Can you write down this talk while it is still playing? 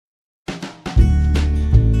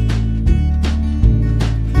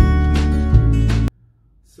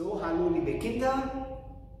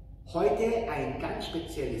Heute ein ganz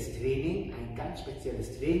spezielles Training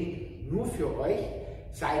nur für euch.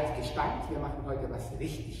 Seid gespannt, wir machen heute was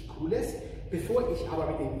richtig Cooles. Bevor ich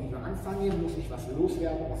aber mit dem Video anfange, muss ich was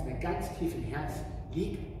loswerden, was mir ganz tief im Herzen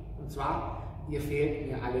liegt. Und zwar, ihr fehlt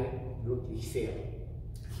mir alle wirklich sehr.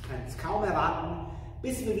 Ich kann es kaum erwarten,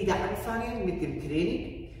 bis wir wieder anfangen mit dem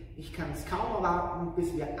Training. Ich kann es kaum erwarten,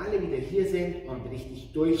 bis wir alle wieder hier sind und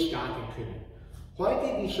richtig durchstarten können.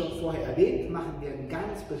 Heute, wie schon vorher erwähnt, machen wir ein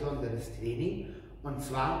ganz besonderes Training, und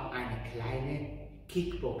zwar eine kleine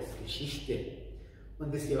Kickbox-Geschichte.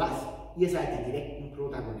 Und wisst ihr was? Ihr seid die direkten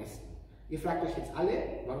Protagonisten. Ihr fragt euch jetzt alle,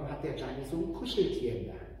 warum hat der Gianni so ein Kuscheltier in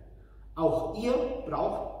der Hand? Auch ihr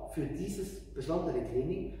braucht für dieses besondere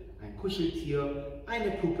Training ein Kuscheltier,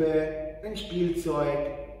 eine Puppe, ein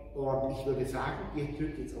Spielzeug, und ich würde sagen, ihr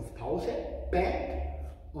drückt jetzt auf Pause, bam,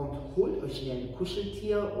 und holt euch schnell ein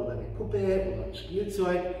Kuscheltier oder eine Puppe oder ein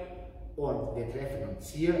Spielzeug, und wir treffen uns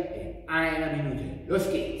hier in einer Minute. Los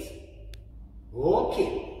geht's!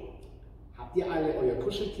 Okay, habt ihr alle eure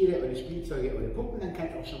Kuscheltiere, eure Spielzeuge, eure Puppen, dann kann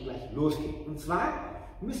es auch schon gleich losgehen. Und zwar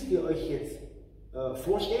müsst ihr euch jetzt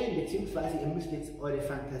vorstellen, beziehungsweise ihr müsst jetzt eure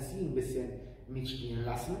Fantasie ein bisschen mitspielen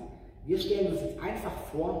lassen. Wir stellen uns jetzt einfach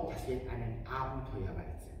vor, dass wir in einem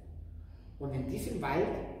Abenteuerwald sind. Und in diesem Wald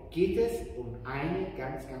geht es um eine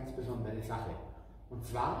ganz besondere Sache. Und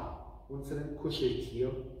zwar unseren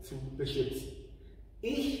Kuscheltier zu beschützen.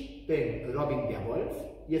 Ich bin Robin der Wolf,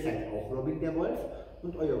 ihr seid auch Robin der Wolf,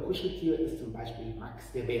 und euer Kuscheltier ist zum Beispiel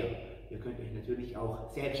Max der Bär. Ihr könnt euch natürlich auch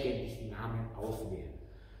selbstständig die Namen auswählen.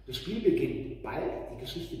 Das Spiel beginnt bald, die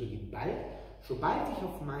Geschichte beginnt bald. Sobald ich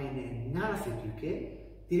auf meine Nase drücke,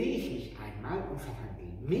 drehe ich mich einmal und verwandle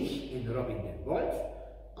mich in Robin den Wolf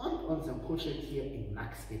und unser Kuscheltier in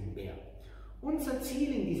Max den Bär. Unser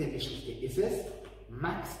Ziel in dieser Geschichte ist es,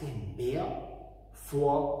 Max den Bär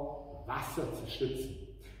vor Wasser zu schützen.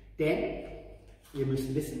 Denn, ihr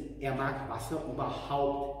müsst wissen, er mag Wasser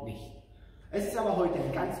überhaupt nicht. Es ist aber heute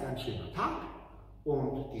ein ganz schöner Tag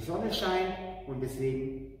und die Sonne scheint, und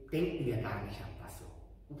deswegen denken wir gar nicht an Wasser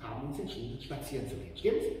und haben uns entschieden, spazieren zu gehen.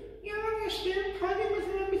 Stimmt's? Ja, das stimmt. Heute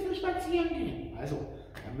müssen wir ein bisschen spazieren gehen. Also,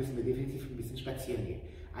 dann müssen wir definitiv ein bisschen spazieren gehen.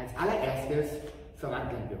 Als allererstes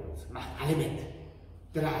verwandeln wir uns. Macht alle mit.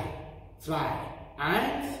 3, 2,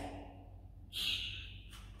 1.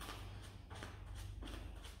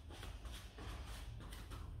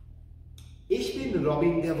 Ich bin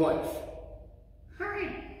Robin der Wolf. Hi.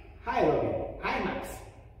 Hi Robin. Hi Max.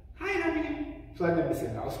 Hi Robin. Sollen wir ein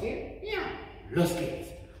bisschen rausgehen? Ja. Los geht's.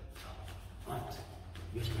 Und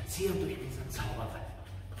wir spazieren durch unseren Zauberwald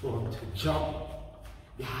und joggen.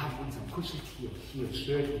 Wir haben unser Kuscheltier hier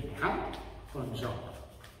schön in der Hand und joggen.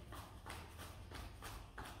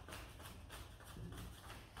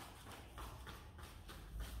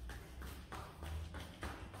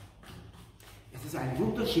 Es ist ein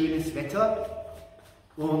wunderschönes Wetter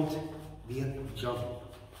und wir joggen.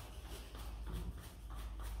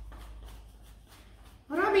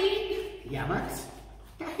 Robin! Ja, Max?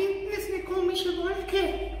 Da hinten ist eine komische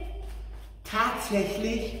Wolke.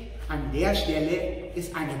 Tatsächlich, an der Stelle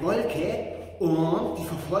ist eine Wolke und die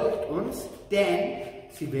verfolgt uns, denn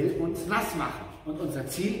sie will uns nass machen. Und unser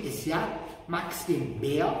Ziel ist ja, Max den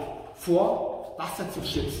Bär vor Wasser zu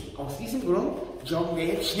schützen. Aus diesem Grund joggen wir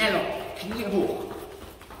jetzt schneller. Knie hoch.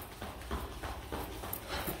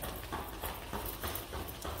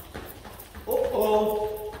 Oh oh,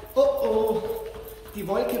 oh oh. Die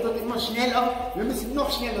Wolke wird immer schneller, wir müssen noch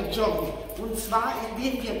schneller joggen. Und zwar,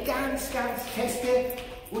 indem wir ganz feste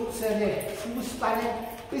unsere Fußballen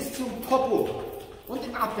bis zum Popo und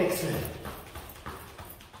im Abwechseln.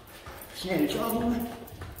 Schnell joggen.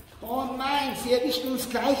 Oh nein, sie erwischt uns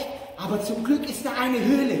gleich. Aber zum Glück ist da eine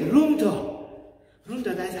Höhle. Runter.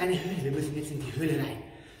 Runter, da ist eine Höhle. Wir müssen jetzt in die Höhle rein.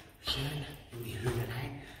 Schön in die Höhle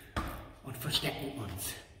rein und verstecken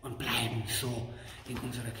uns und bleiben so in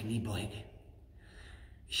unserer Kniebeuge.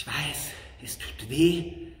 Ich weiß, es tut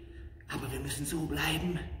weh, aber wir müssen so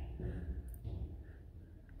bleiben.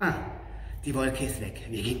 Ah, die Wolke ist weg.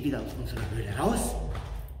 Wir gehen wieder aus unserer Höhle raus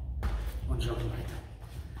und joggen weiter.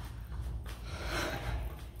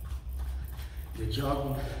 Wir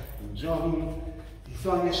joggen und joggen. Die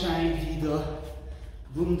Sonne scheint wieder.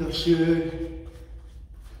 Wunderschön.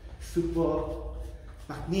 Super.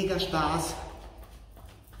 Macht mega Spaß.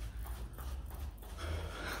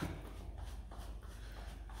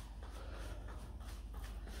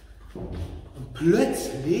 Und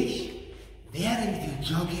plötzlich, während wir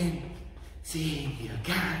joggen, sehen wir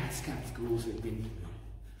ganz große Windmühlen.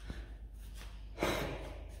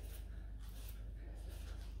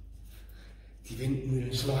 Die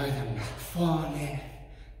Windmühlen schleudern nach vorne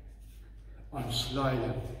und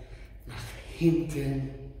schleudern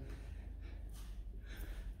hinten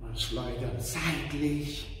und schleudern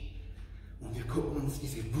seitlich. Und wir gucken uns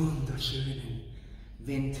diese wunderschönen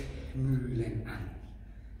Windmühlen an.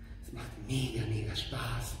 Es macht mega, mega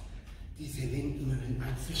Spaß, diese Windmühlen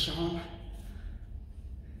anzuschauen.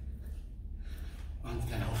 Und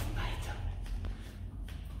wir laufen weiter.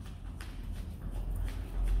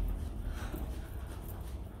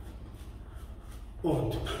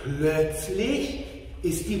 Und plötzlich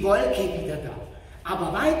ist die Wolke wieder da.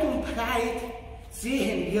 Aber weit und breit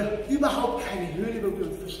sehen wir überhaupt keine Höhle, wo wir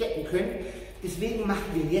uns verstecken können. Deswegen machen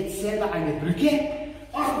wir jetzt selber eine Brücke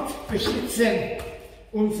und beschützen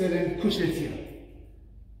unseren Kuscheltier.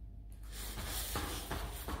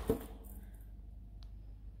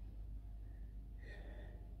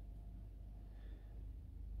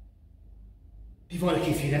 Die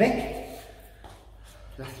Wolke ist wieder weg.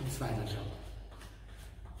 Lasst uns weiterschauen.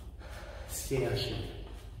 Sehr schön.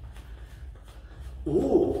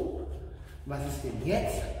 Oh, was ist denn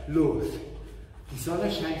jetzt los? Die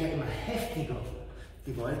Sonne scheint ja immer heftiger.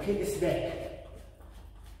 Die Wolke ist weg.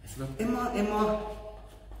 Es wird immer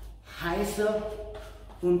heißer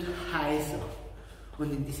und heißer.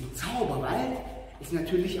 Und in diesem Zauberwald ist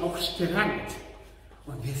natürlich auch Strand.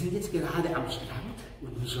 Und wir sind jetzt gerade am Strand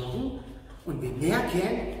und joggen. Und wir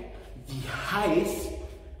merken, wie heiß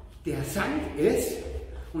der Sand ist.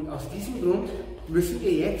 Und aus diesem Grund müssen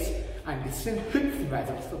wir jetzt ein bisschen hüpfen, weil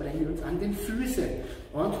sonst verbrennen wir uns an den Füßen.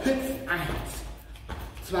 Und hüpfen. 1,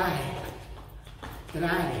 2, 3,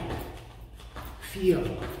 4,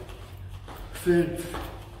 5,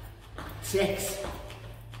 6,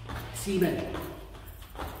 7,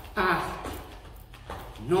 8,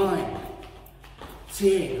 9,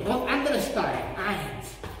 10. Und anderes Bein. 1,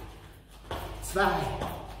 2,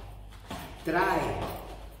 3,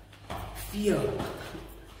 4,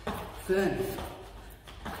 5,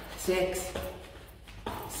 6,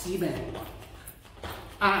 7,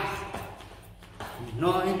 8,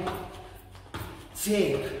 9,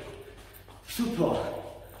 10. Super.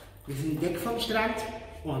 Wir sind weg vom Strand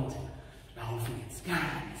und laufen jetzt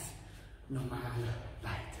ganz normal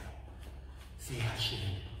weiter. Sehr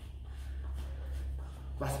schön.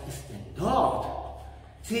 Was ist denn dort?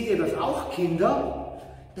 Seht ihr das auch, Kinder?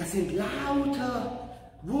 Das sind lauter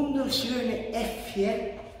wunderschöne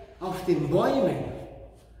Äffchen auf den Bäumen.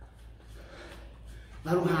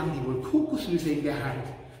 Warum haben die wohl Kokosnüsse in der Hand?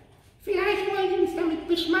 Vielleicht wollen die uns damit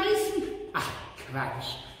beschmeißen. Ach,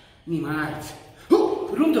 Quatsch. Niemals.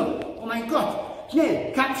 Runter. Oh mein Gott.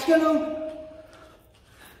 Schnell. Kampfstellung.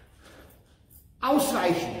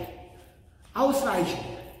 Ausweichen. Ausweichen.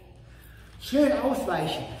 Schön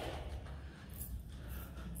ausweichen.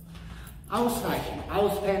 Ausweichen.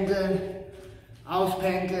 Auspendeln.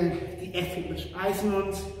 Auspendeln. Die Äffchen bespeisen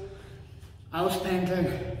uns. Auspendeln.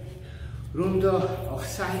 Runter auf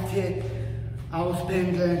Seite.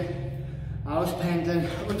 Auspendeln. Auspendeln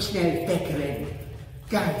und schnell wegrennen.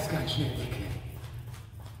 Ganz, ganz schnell wegrennen.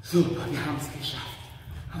 Super, wir haben es geschafft.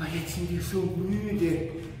 Aber jetzt sind wir so müde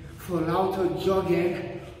vor lauter Joggen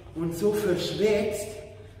und so verschwitzt.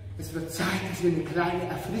 Es wird Zeit, dass wir eine kleine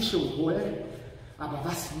Erfrischung holen. Aber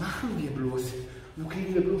was machen wir bloß? Wo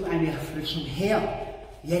kriegen wir bloß eine Erfrischung her?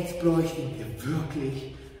 Jetzt bräuchten wir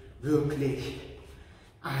wirklich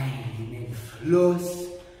einen Fluss,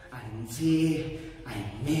 einen See,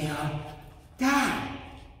 ein Meer. Da!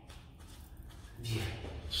 Wir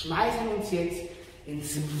schmeißen uns jetzt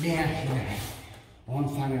ins Meer hinein und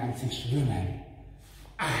fangen an zu schwimmen.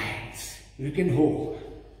 1, Rücken hoch.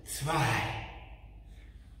 2,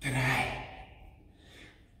 3,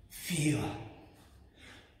 4,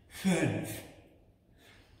 5,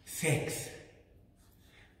 6,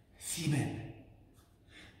 7,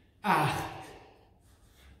 8,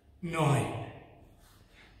 9,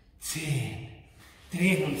 10.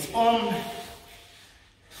 Drehen uns um.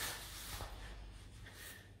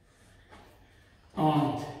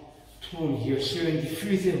 Und tun hier schön die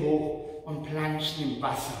Füße hoch und planschen im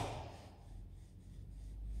Wasser.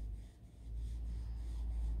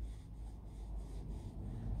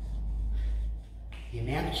 Ihr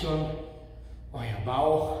merkt schon, euer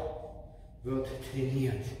Bauch wird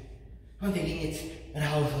trainiert. Und wir gehen jetzt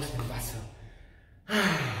raus aus dem Wasser.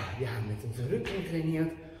 Wir haben jetzt unseren Rücken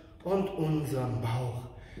trainiert und unseren Bauch.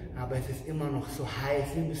 Aber es ist immer noch so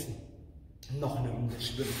heiß, wir müssen noch eine Runde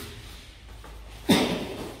schwimmen.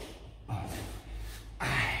 Und 1,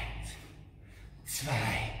 2,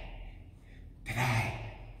 3,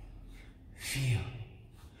 4,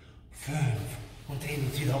 5 und drehen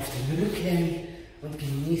uns wieder auf den Rücken und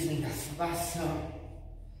genießen das Wasser.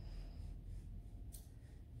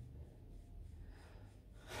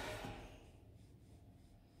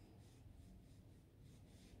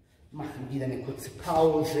 wieder eine kurze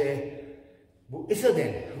Pause. Wo ist er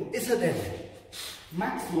denn? Wo ist er denn?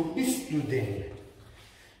 Max, wo bist du denn?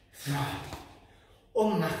 So,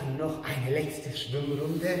 und machen noch eine letzte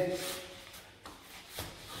Schwimmrunde.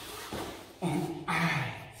 Und 1,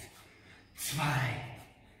 2,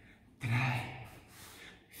 3,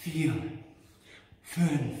 4,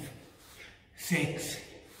 5, 6,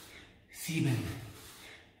 7,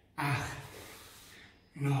 8,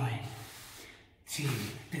 9, 10.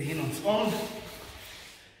 Drehen uns um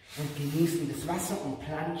und genießen das Wasser und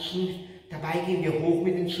planschen. Dabei gehen wir hoch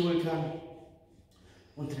mit den Schultern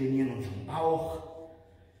und trainieren unseren Bauch.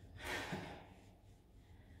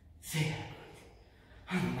 Sehr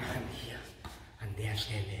gut. Und machen hier an der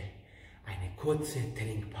Stelle eine kurze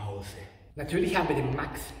Trinkpause. Natürlich haben wir den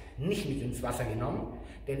Max nicht mit ins Wasser genommen,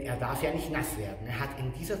 denn er darf ja nicht nass werden. Er hat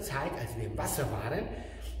in dieser Zeit, als wir im Wasser waren,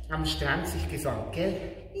 am Strand sich gesonnt, gell?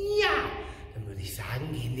 Ja! Dann würde ich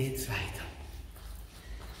sagen, gehen wir jetzt weiter.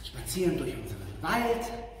 Spazieren durch unseren Wald.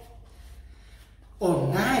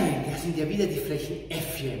 Oh nein, da sind ja wieder die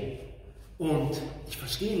Flächenäffchen. Und ich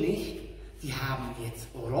verstehe nicht, die haben jetzt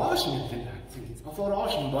Orangen im Land, sind jetzt auf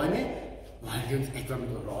Orangenbäume. Wollen wir uns etwa mit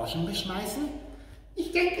Orangen beschmeißen?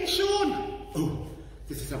 Ich denke schon. Oh,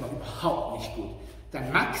 das ist aber überhaupt nicht gut.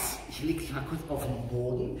 Dann Max, ich lege dich mal kurz auf den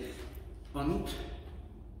Boden und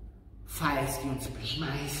falls die uns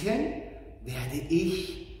beschmeißen, werde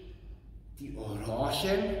ich die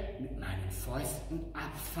Orangen mit meinen Fäusten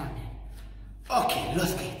abfangen. Okay,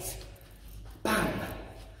 los geht's. Bam.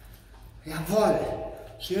 Jawohl.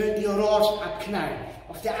 Schön die Orangen abknallen.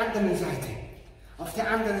 Auf der anderen Seite. Auf der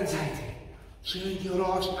anderen Seite. Schön die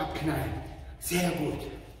Orangen abknallen. Sehr gut.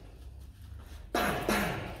 Bam, bam.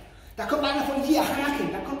 Da kommt einer von hier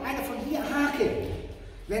haken. Da kommt einer von hier haken.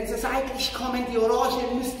 Wenn sie seitlich kommen, die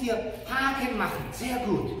Orangen, müsst ihr Haken machen. Sehr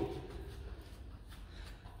gut.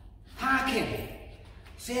 Haken.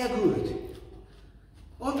 Sehr gut.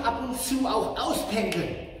 Und ab und zu auch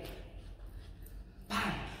auspendeln.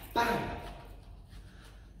 Bam, bam.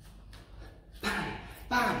 Bam,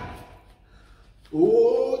 bam.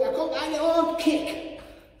 Oh, da kommt eine und Kick.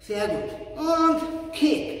 Sehr gut. Und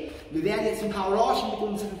Kick. Wir werden jetzt ein paar Orangen mit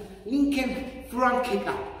unserem linken Front Kick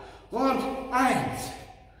ab. Und 1.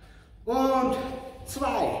 Und 2.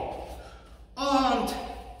 Und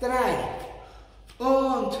 3.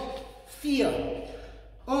 Und 4.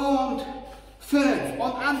 Und 5.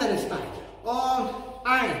 Und anderes Bein. Und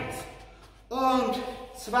 1. Und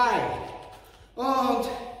 2. Und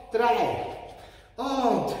 3.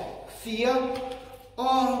 Und 4.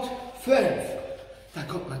 Und 5. Da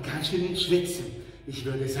kommt man ganz schön ins Schwitzen. Ich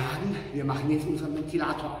würde sagen, wir machen jetzt unseren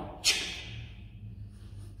Ventilator an.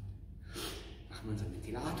 Machen wir unseren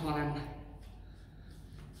Ventilator an.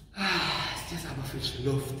 Ist das aber frische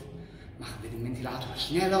Luft. Machen wir den Ventilator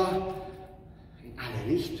schneller. In alle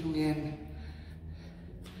Richtungen.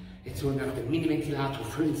 Jetzt holen wir noch den Mini-Ventilator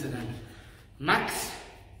für unseren Max.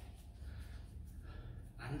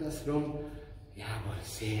 Andersrum. Jawohl,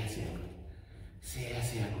 sehr, sehr gut. Sehr,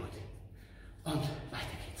 sehr gut. Und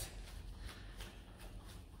weiter geht's.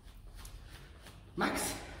 Max,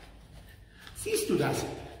 siehst du das?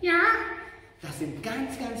 Ja. Das sind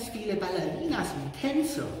ganz, ganz viele Ballerinas und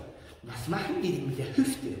Tänzer. Was machen die denn mit der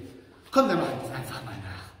Hüfte? Komm, wir machen das einfach mal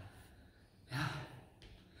nach. Ja,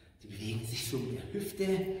 die bewegen sich so mit der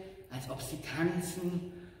Hüfte, als ob sie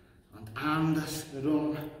tanzen. Und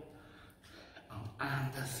andersrum. Und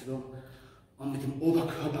andersrum. Und mit dem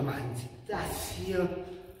Oberkörper machen sie das hier.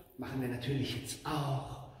 Machen wir natürlich jetzt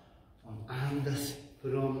auch. Und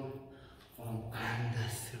andersrum. Und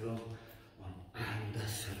andersrum. Und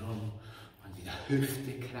andersrum. Und wieder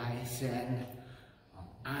Hüfte kreisen.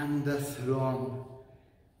 Und andersrum.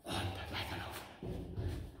 Und weiterlaufen.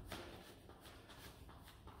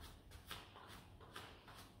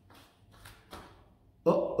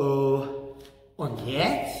 Oh oh. Und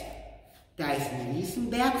jetzt? Da ist ein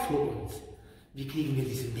Riesenberg vor uns. Wie kriegen wir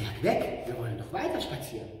diesen Berg weg? Wir wollen doch weiter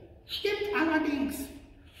spazieren. Stimmt allerdings.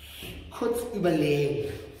 Kurz überlegen.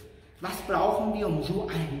 Was brauchen wir, um so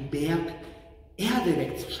einen Berg Erde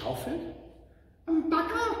wegzuschaufeln? Ein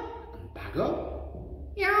Bagger? Ein Bagger?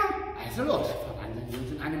 Ja. Also los, verwandeln wir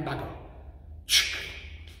uns in einen Bagger.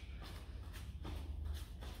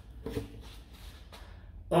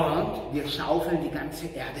 Und wir schaufeln die ganze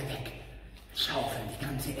Erde weg. Schaufeln die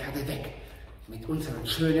ganze Erde weg. Mit unseren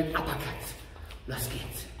schönen Uppercuts. Los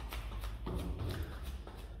geht's.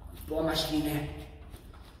 Und Bohrmaschine.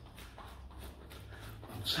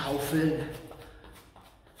 Und schaufeln.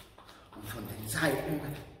 Und von den Seiten.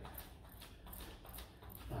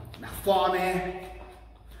 Und nach vorne.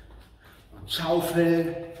 Und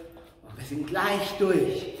schaufeln. Und wir sind gleich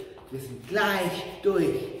durch. Wir sind gleich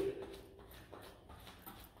durch.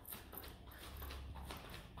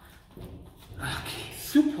 Okay,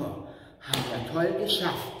 super. Haben wir toll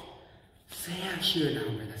geschafft. Sehr schön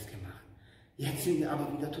haben wir das gemacht. Jetzt sind wir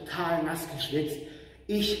aber wieder total nass geschwitzt.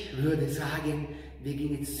 Ich würde sagen, wir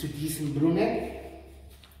gehen jetzt zu diesem Brunnen.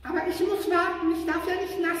 Aber ich muss warten, ich darf ja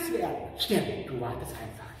nicht nass werden. Stimmt, du wartest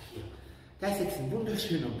einfach hier. Da ist jetzt ein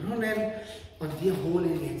wunderschöner Brunnen und wir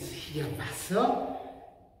holen jetzt hier Wasser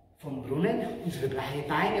vom Brunnen. Unsere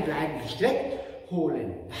Beine bleiben gestreckt,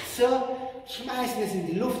 holen Wasser, schmeißen es in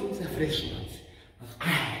die Luft und erfrischen uns. Und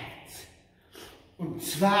 1 und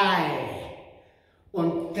 2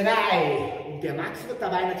 und 3 und der Max wird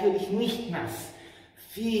dabei natürlich nicht nass.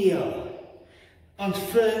 4 und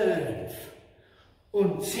 5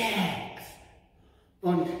 und 6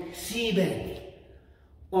 und 7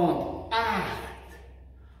 und 8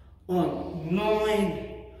 und 9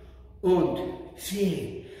 und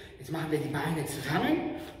 10. Jetzt machen wir die Beine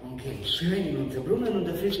zusammen und gehen schön in unseren Brunnen und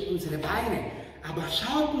erfrischen unsere Beine. Aber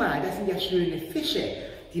schaut mal, das sind ja schöne Fische.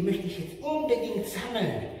 Die möchte ich jetzt unbedingt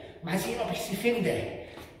sammeln. Mal sehen, ob ich sie finde.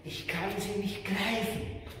 Ich kann sie nicht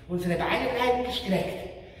greifen. Unsere Beine bleiben gestreckt.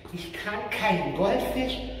 Ich kann keinen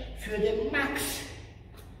Goldfisch für den Max.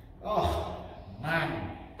 Och,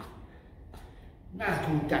 Mann. Na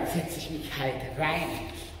gut, dann setze ich mich halt rein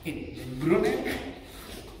in den Brunnen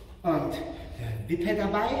und wippe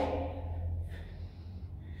dabei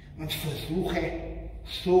und versuche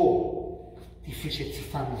so die Fische zu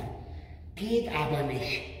fangen. Geht aber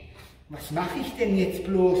nicht. Was mache ich denn jetzt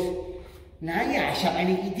bloß? Naja, ich habe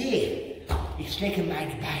eine Idee. Ich strecke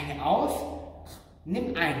meine Beine aus,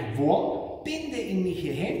 nimm einen Wurm, binde ihn mir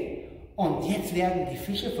hier hin und jetzt werden die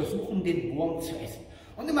Fische versuchen, den Wurm zu essen.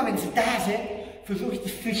 Und immer wenn sie da sind, versuche ich die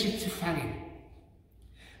Fische zu fangen.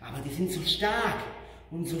 Aber die sind so stark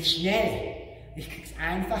und so schnell. Ich krieg's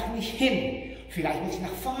einfach nicht hin. Vielleicht muss ich nach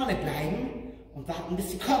vorne bleiben und warten,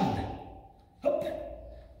 bis sie kommen. Hopp,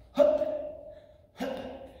 hopp, hopp.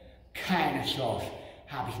 Keine Chance.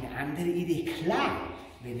 Habe ich eine andere Idee? Klar,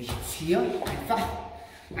 wenn ich jetzt hier einfach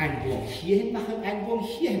einen Wurm hierhin mache und einen Wurm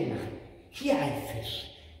hierhin mache. Hier ein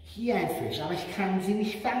Fisch, hier ein Fisch, aber ich kann sie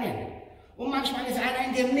nicht fangen. Und manchmal ist einer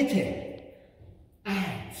in der Mitte. 1,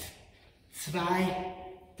 2,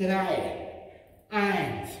 3.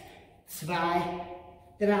 1, 2,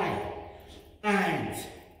 3. 1,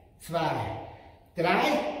 2, 3.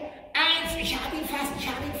 1. Ich habe ihn fast.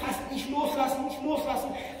 Nicht loslassen, nicht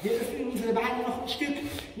loslassen. Wir öffnen unsere Beine noch ein Stück.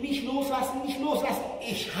 Nicht loslassen, nicht loslassen.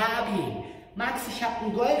 Ich habe ihn. Max, ich habe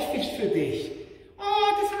einen Goldfisch für dich.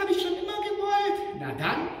 Oh, das habe ich schon immer gewollt. Na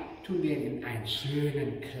dann tun wir ihn in einen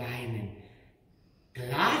schönen kleinen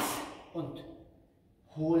Glas und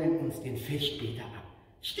holen uns den Fisch später ab.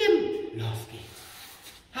 Stimmt, los geht's.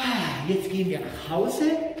 Jetzt gehen wir nach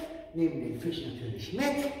Hause, nehmen den Fisch natürlich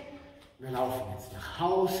mit. Wir laufen jetzt nach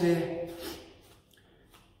Hause.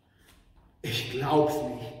 Ich glaub's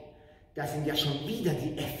nicht. Da sind ja schon wieder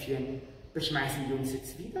die Äffchen. Beschmeißen wir uns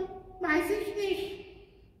jetzt wieder? Weiß ich nicht.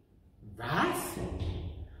 Was?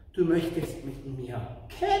 Du möchtest mit mir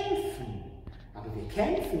kämpfen? Aber wir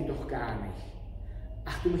kämpfen doch gar nicht.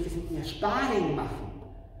 Ach, du möchtest mit mir Sparring machen?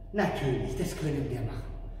 Natürlich, das können wir machen.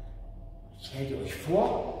 Stellt ihr euch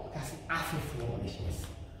vor, dass ein Affe vor euch ist.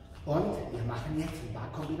 Und wir machen jetzt ein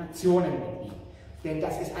paar Kombinationen mit ihm. Denn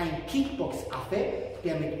das ist ein Kickbox-Affe,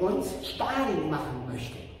 der mit uns Sparring machen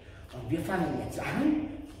möchte. Und wir fangen jetzt an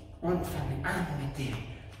und fangen an mit dem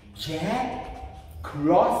Jab,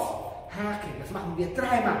 Cross, Haken. Das machen wir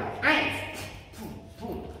dreimal. 1, pum,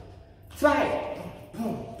 pum. 2,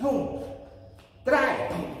 pum, pum. 3,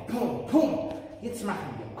 pum, pum, pum. Jetzt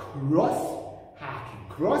machen wir Cross, Haken,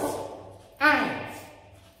 Cross. 1,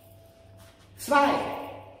 2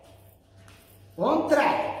 und 3.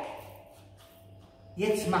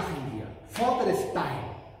 Jetzt machen wir vorderes Bein,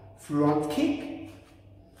 Front Kick.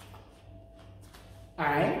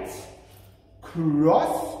 1,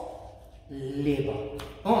 Cross, Leber.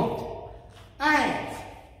 Und 1,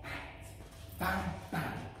 bam, bam.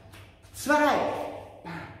 2,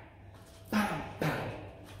 bam, bam, bam.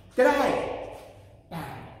 3, bam,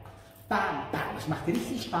 bam, bam. Es macht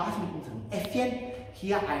richtig Spaß, mit unserem Äffchen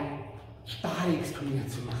hier ein Sparringsturnier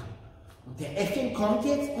zu machen. Und der Äffchen kommt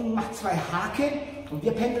jetzt und macht 2 Haken und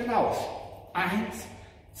wir pendeln aus. 1,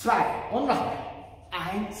 2 und nochmal.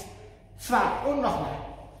 1, 2 und nochmal.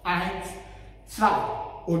 1, 2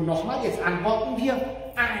 und nochmal. Jetzt antworten wir.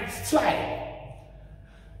 1, 2.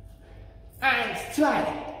 1, 2.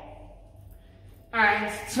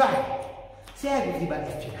 1, 2. Sehr gut, lieber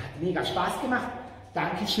Äffchen. Hat mega Spaß gemacht.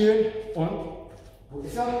 Dankeschön. Und wo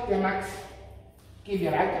ist er, der Max? Gehen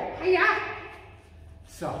wir weiter. Ah ja.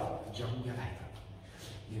 So, joggen wir weiter.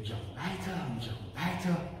 Wir joggen weiter und joggen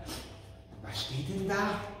weiter. Was steht denn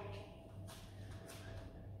da?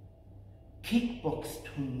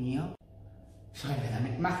 Kickbox-Turnier. Sollen wir da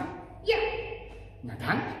mitmachen? Ja. Na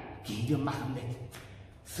dann, gehen wir machen mit.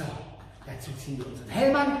 So, dazu ziehen wir unseren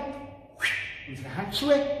Helm an, unsere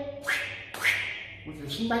Handschuhe, unsere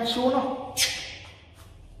Schienbeinschoner.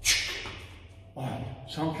 Und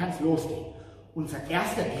schon kann es losgehen. Unser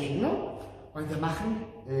erster Gegner, und wir machen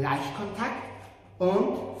Leichtkontakt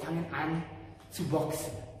und fangen an zu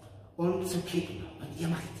boxen und zu kicken. Und ihr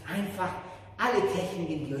macht jetzt einfach alle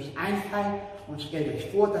Techniken, die euch einfallen, und stellt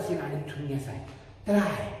euch vor, dass ihr in einem Turnier seid. 3,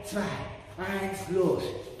 2, 1, los!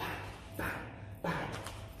 Bam, bam, bam,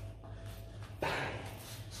 bam,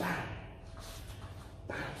 bam,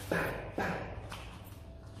 bam, bam,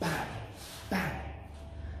 bam, bam,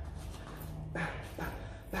 bam, bam,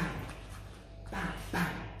 bam, bam,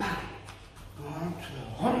 bam, bam, und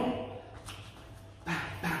rum, bam,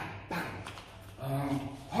 bam, bam, und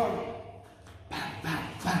rum, bam, bam,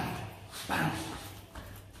 bam, bam,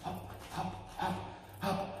 hopp, hopp, hopp,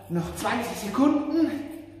 hopp, noch 20 Sekunden,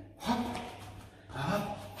 hopp, hopp,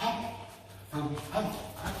 hopp, hopp, hopp, hopp,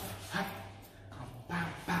 hopp, bam,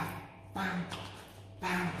 bam, bam, bam,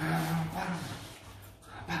 bam, bam,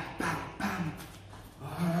 bam, bam, bam,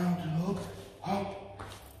 und hopp, hopp,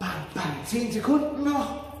 bam, bam, 10 Sekunden noch,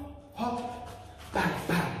 hopp, bam,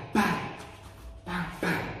 bam, bam, bam,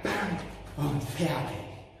 bam, bam, und fertig.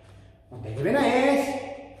 Und der Gewinner ist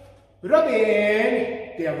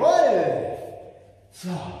Robin, der Wolf. So,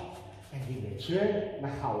 dann gehen wir jetzt schön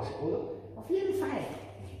nach Hause, oder? Auf jeden Fall.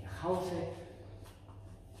 Wir gehen nach Hause.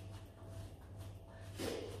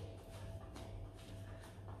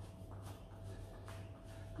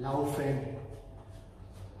 Laufen.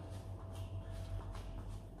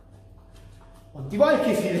 Und die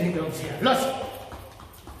Wolke ist wieder hinter uns her. Los!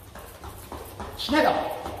 Schneller!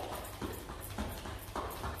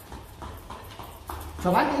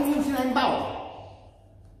 Verwandeln wir uns in einen Baum,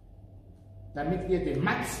 damit wir dem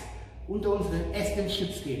Max unter unseren Ästen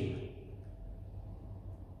Schutz geben.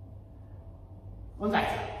 Und weiter.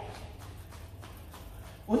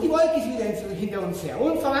 Und die Wolke ist wieder hinter uns her.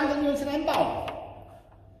 Und verwandeln wir uns in einen Baum.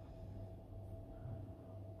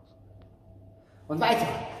 Und weiter.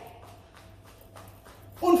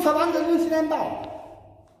 Und verwandeln wir uns in einen Baum.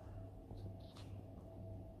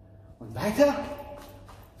 Und weiter.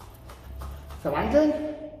 Verwandeln.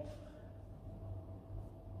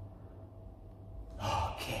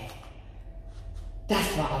 Okay.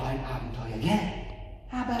 Das war aber ein Abenteuer, gell?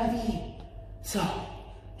 Aber wie? So,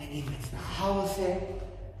 dann gehen wir jetzt nach Hause,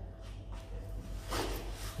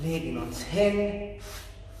 legen uns hin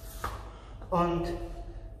und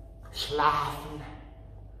schlafen.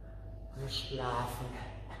 Wir schlafen.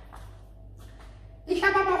 Ich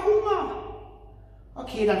habe aber Hunger.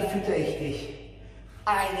 Okay, dann fütter ich dich.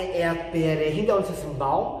 Eine Erdbeere, hinter uns ist ein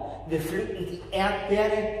Baum, wir pflücken die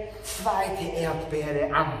Erdbeere, zweite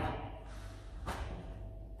Erdbeere an.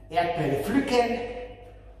 Erdbeere pflücken,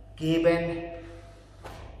 geben,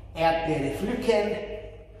 Erdbeere pflücken,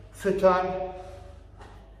 füttern,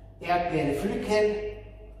 Erdbeere pflücken,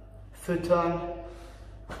 füttern.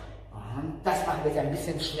 Und das machen wir jetzt ein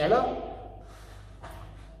bisschen schneller.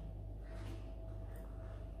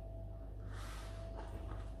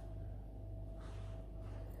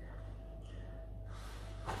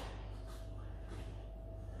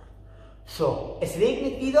 So, es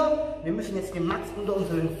regnet wieder. Wir müssen jetzt den Max unter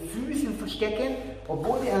unseren Füßen verstecken.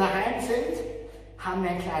 Obwohl wir daheim sind, haben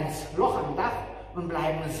wir ein kleines Loch am Dach und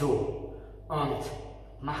bleiben so. Und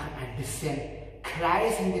machen ein bisschen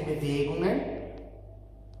kreisende Bewegungen,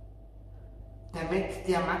 damit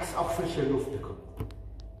der Max auch frische Luft bekommt.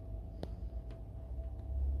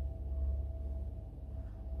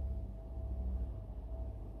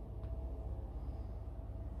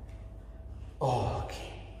 Okay.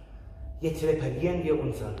 Jetzt reparieren wir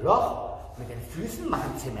unser Loch mit den Füßen,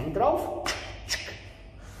 machen Zement drauf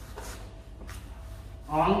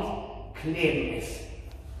und kleben es.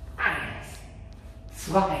 1,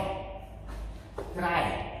 2, 3,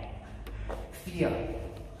 4,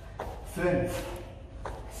 5,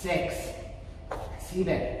 6,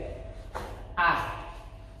 7, 8,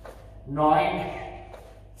 9,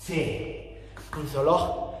 10. Unser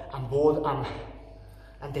Loch am Boden, an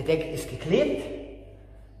der Decke ist geklebt.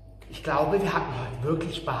 Ich glaube, wir hatten heute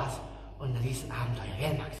wirklich Spaß und ein Riesenabenteuer,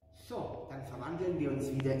 gell, Max? So, dann verwandeln wir uns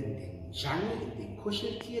wieder in den Jungle, in den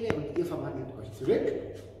Kuscheltiere, und ihr verwandelt euch zurück.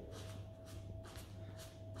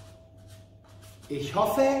 Ich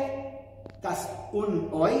hoffe, dass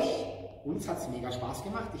euch uns hat es mega Spaß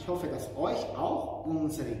gemacht. Ich hoffe, dass euch auch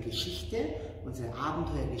unsere Geschichte, unsere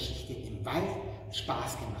Abenteuergeschichte im Wald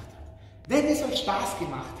Spaß gemacht hat. Wenn es euch Spaß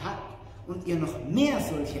gemacht hat und ihr noch mehr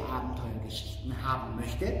solche Abenteuergeschichten haben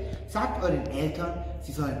möchtet, sagt euren Eltern,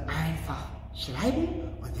 sie sollen einfach schreiben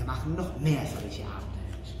und wir machen noch mehr solche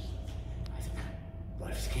Abenteuergeschichten. Also dann,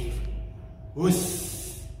 Wolfskäfer. Huss!